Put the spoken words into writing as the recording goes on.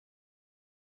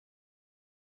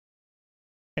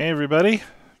Hey everybody,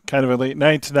 kind of a late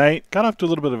night tonight. Got off to a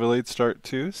little bit of a late start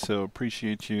too, so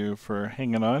appreciate you for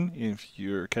hanging on if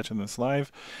you're catching this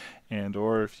live and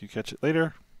or if you catch it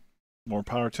later, more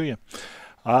power to you.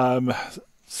 Um,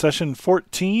 Session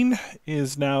 14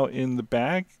 is now in the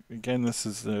bag. Again, this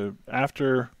is the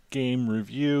after game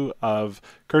review of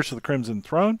Curse of the Crimson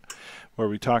Throne, where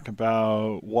we talk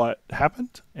about what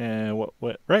happened and what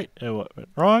went right and what went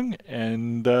wrong,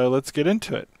 and let's get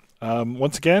into it.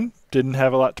 Once again, didn't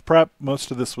have a lot to prep.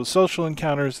 Most of this was social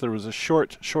encounters. There was a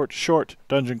short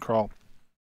dungeon crawl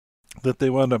that they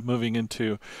wound up moving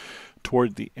into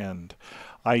toward the end.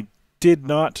 I did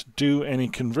not do any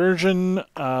conversion,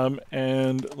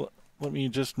 let me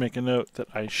just make a note that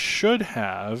I should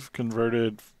have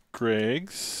converted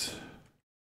Greg's.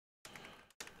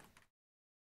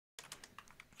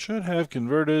 Should have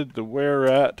converted the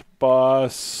Were-At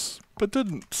boss, but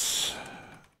didn't.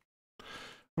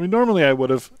 I mean, normally I would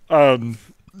have,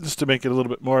 just to make it a little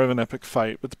bit more of an epic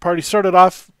fight. But the party started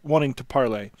off wanting to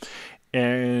parlay,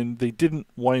 and they didn't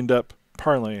wind up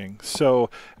parlaying. So,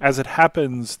 as it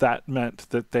happens, that meant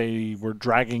that they were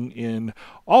dragging in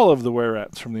all of the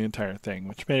Were-Rats from the entire thing,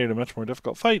 which made it a much more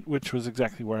difficult fight, which was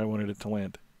exactly where I wanted it to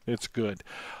land. It's good.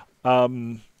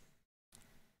 And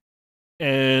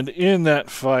in that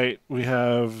fight, we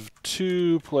have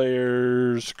two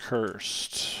players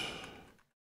cursed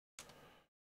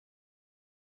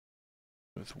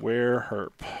with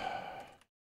Were-Herp,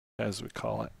 as we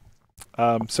call it.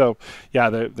 So, yeah,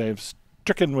 they've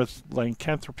stricken with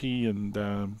lycanthropy, and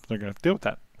they're going to have to deal with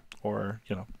that, or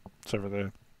suffer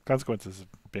the consequences of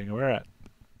being aware at.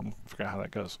 I forgot how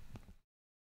that goes.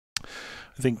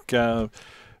 I think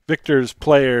Victor's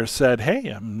player said, "Hey,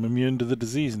 I'm immune to the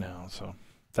disease now," so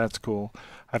that's cool.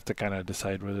 I have to kind of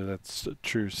decide whether that's a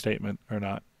true statement or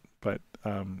not, but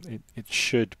it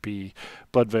should be.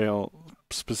 Bloodveil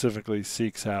specifically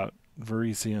seeks out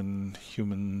Varisian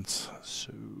humans,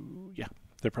 so yeah,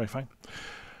 they're probably fine.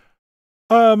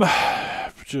 Um,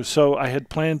 so I had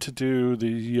planned to do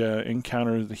the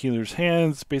encounter of the healer's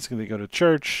hands. Basically, they go to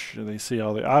church, they see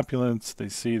all the opulence, they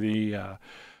see the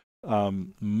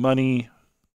money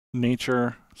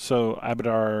nature. So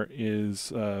Abadar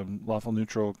is lawful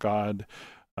neutral god,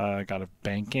 god of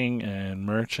banking and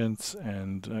merchants,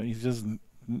 and he doesn't.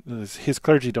 His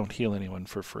clergy don't heal anyone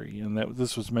for free, and that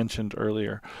this was mentioned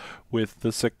earlier with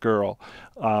the sick girl,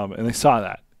 and they saw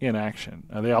that in action.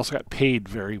 They also got paid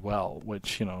very well,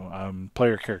 which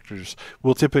player characters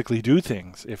will typically do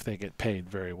things if they get paid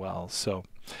very well. So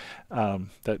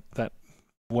that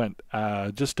went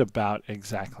just about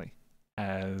exactly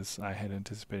as I had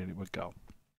anticipated it would go.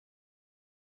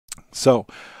 So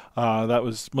that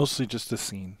was mostly just a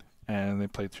scene, and they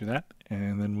played through that.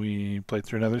 And then we played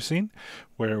through another scene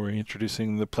where we're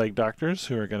introducing the plague doctors,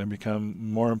 who are going to become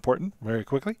more important very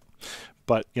quickly.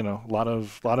 But a lot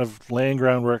of laying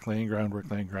groundwork, and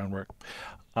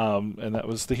that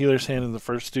was the healer's hand in the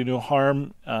first do no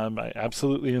harm. I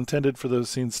absolutely intended for those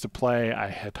scenes to play. I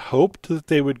had hoped that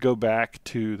they would go back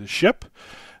to the ship,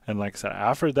 and like I said, I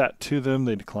offered that to them.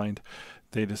 They declined.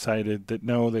 They decided that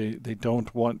no, they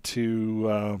don't want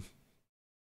to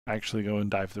actually go and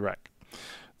dive the wreck.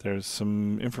 There's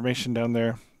some information down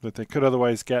there that they could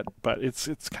otherwise get, but it's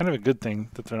kind of a good thing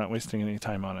that they're not wasting any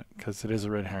time on it, because it is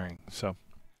a red herring. So,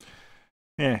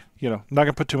 not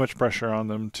gonna put too much pressure on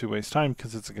them to waste time,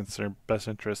 because it's against their best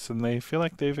interests, and they feel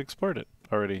like they've explored it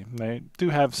already. They do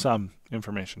have some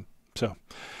information. So,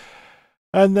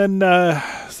 and then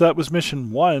so that was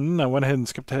mission 1. I went ahead and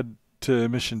skipped ahead to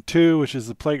mission 2, which is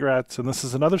the plague rats, and this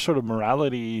is another sort of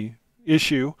morality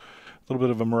issue, a little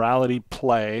bit of a morality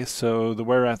play. So the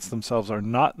were-rats themselves are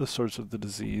not the source of the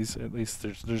disease. At least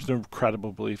there's no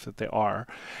credible belief that they are,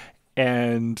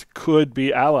 and could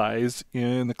be allies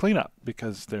in the cleanup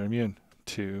because they're immune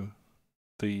to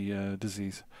the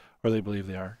disease, or they believe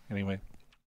they are anyway.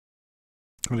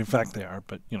 And in fact, they are,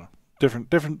 but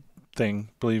different thing,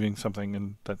 believing something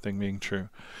and that thing being true.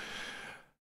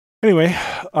 Anyway,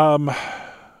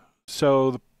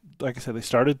 so like I said, they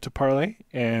started to parlay,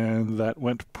 and that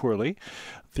went poorly.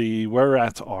 The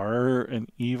were-rats are an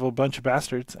evil bunch of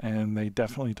bastards, and they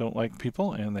definitely don't like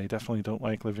people, and they definitely don't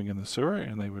like living in the sewer,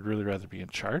 and they would really rather be in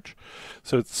charge.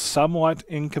 So it's somewhat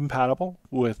incompatible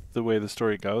with the way the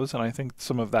story goes, and I think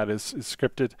some of that is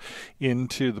scripted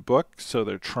into the book, so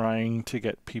they're trying to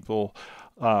get people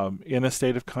in a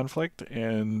state of conflict,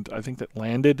 and I think that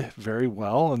landed very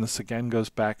well. And this again goes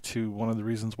back to one of the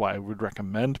reasons why I would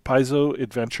recommend Paizo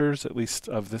adventures, at least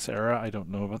of this era. I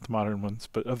don't know about the modern ones,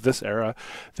 but of this era,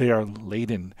 they are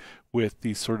laden with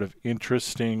these sort of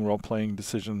interesting role-playing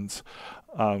decisions,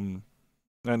 and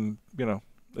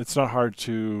it's not hard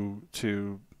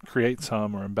to create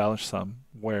some or embellish some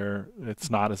where it's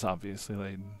not as obviously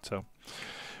laden. So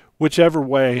whichever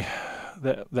way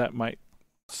that might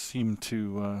seem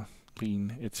to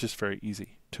lean, it's just very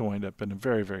easy to wind up in a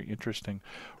very, very interesting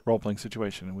role-playing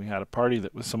situation. And we had a party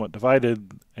that was somewhat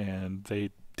divided, and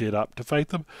they did opt to fight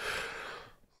them.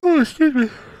 Oh, excuse me.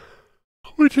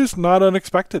 Which is not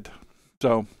unexpected.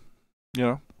 So,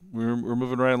 we're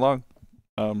moving right along.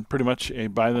 Pretty much a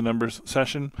by-the-numbers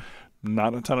session.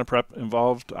 Not a ton of prep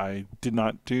involved. I did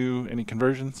not do any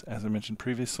conversions, as I mentioned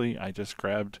previously. I just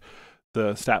grabbed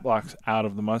the stat blocks out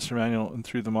of the monster manual and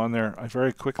threw them on there. I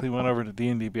very quickly went over to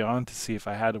D&D Beyond to see if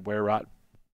I had a Were-Rat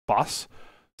boss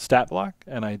stat block,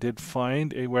 and I did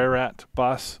find a Were-Rat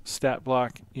boss stat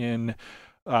block in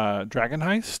Dragon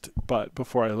Heist, but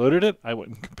before I loaded it, I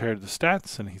went and compared the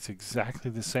stats, and he's exactly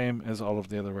the same as all of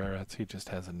the other Were-Rats. He just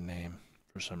has a name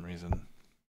for some reason.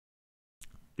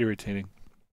 Irritating.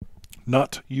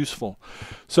 Not useful.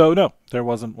 So no, there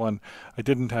wasn't one. I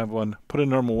didn't have one. Put a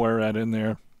normal Were-Rat in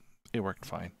there. It worked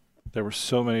fine. There were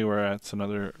so many Were-Rats and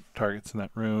other targets in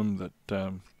that room that,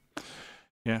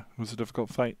 it was a difficult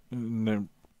fight. And the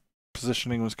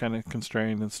positioning was kind of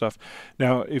constrained and stuff.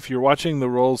 Now, if you're watching the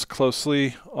rolls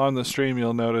closely on the stream,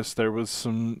 you'll notice there was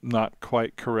some not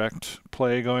quite correct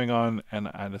play going on, and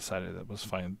I decided that was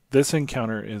fine. This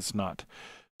encounter is not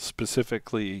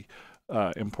specifically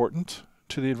important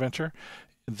to the adventure.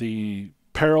 The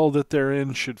peril that they're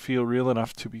in should feel real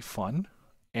enough to be fun,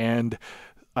 and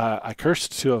I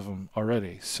cursed 2 of them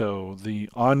already, so the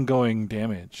ongoing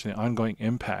damage, the ongoing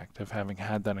impact of having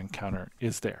had that encounter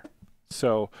is there.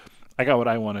 So I got what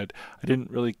I wanted. I didn't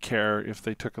really care if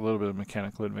they took a little bit of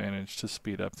mechanical advantage to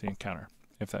speed up the encounter,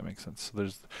 if that makes sense. So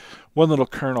there's one little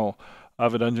kernel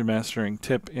of a dungeon mastering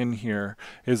tip in here,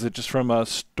 is that just from a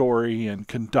story and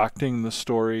conducting the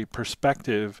story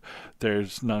perspective,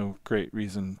 there's no great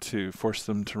reason to force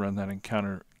them to run that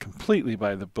encounter completely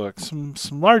by the book. Some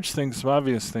large things, some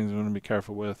obvious things we want to be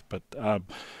careful with, but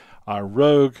our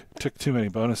rogue took too many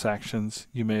bonus actions.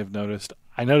 You may have noticed.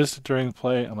 I noticed it during the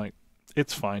play. I'm like,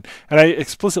 it's fine. And I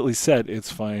explicitly said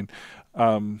it's fine.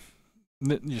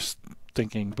 Just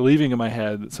believing in my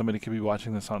head that somebody could be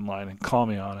watching this online and call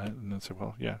me on it. And I said,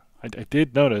 well, yeah, I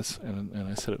did notice, and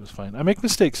I said it was fine. I make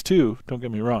mistakes too, don't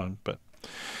get me wrong, but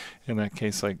in that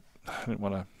case, I didn't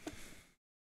want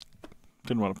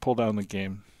to pull down the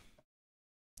game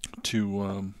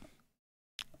to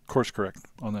course correct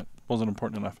on that. Wasn't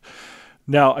important enough.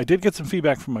 Now, I did get some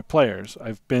feedback from my players.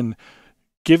 I've been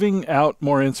giving out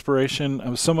more inspiration. I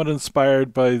was somewhat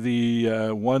inspired by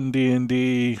the one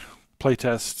D&D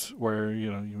playtest where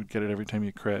you would get it every time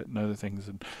you crit and other things,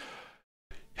 and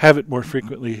have it more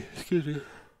frequently. Excuse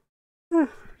me.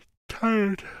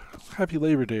 Tired. Happy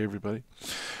Labor Day, everybody.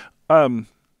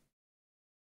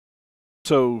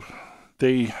 So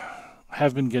they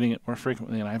have been getting it more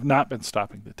frequently, and I have not been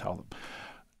stopping to tell them.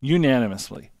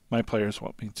 Unanimously, my players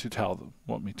want me to tell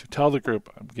the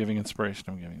group, I'm giving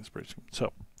inspiration.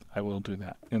 So I will do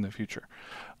that in the future.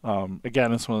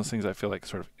 Again, it's one of those things I feel like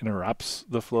sort of interrupts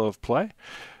the flow of play.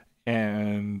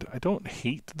 And I don't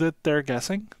hate that they're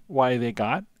guessing why they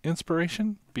got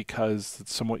inspiration, because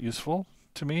it's somewhat useful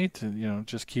to me to,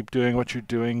 just keep doing what you're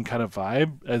doing kind of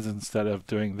vibe, as instead of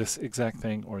doing this exact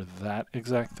thing or that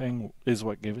exact thing is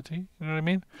what gave it to you. You know what I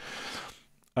mean?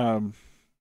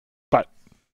 But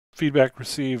feedback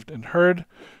received and heard,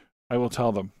 I will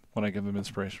tell them when I give them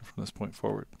inspiration from this point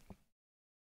forward.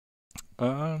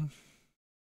 Yeah,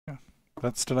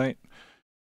 that's tonight.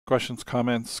 Questions,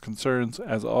 comments, concerns,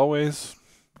 as always,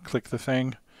 click the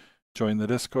thing, join the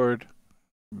Discord,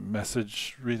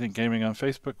 message Rethink Gaming on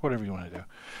Facebook, whatever you want to do.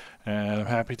 And I'm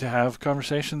happy to have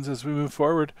conversations as we move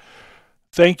forward.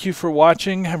 Thank you for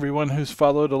watching, everyone who's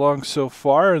followed along so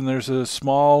far, and there's a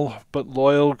small but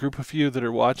loyal group of you that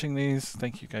are watching these.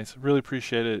 Thank you, guys. I really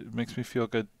appreciate it. It makes me feel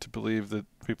good to believe that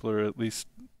people are at least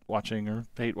watching or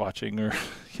hate watching or,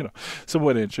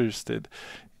 somewhat interested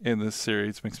in this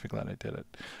series. Makes me glad I did it.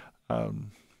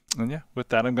 And yeah, with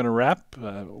that, I'm going to wrap.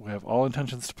 We have all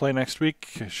intentions to play next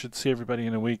week. I should see everybody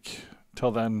in a week.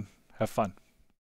 Till then, have fun.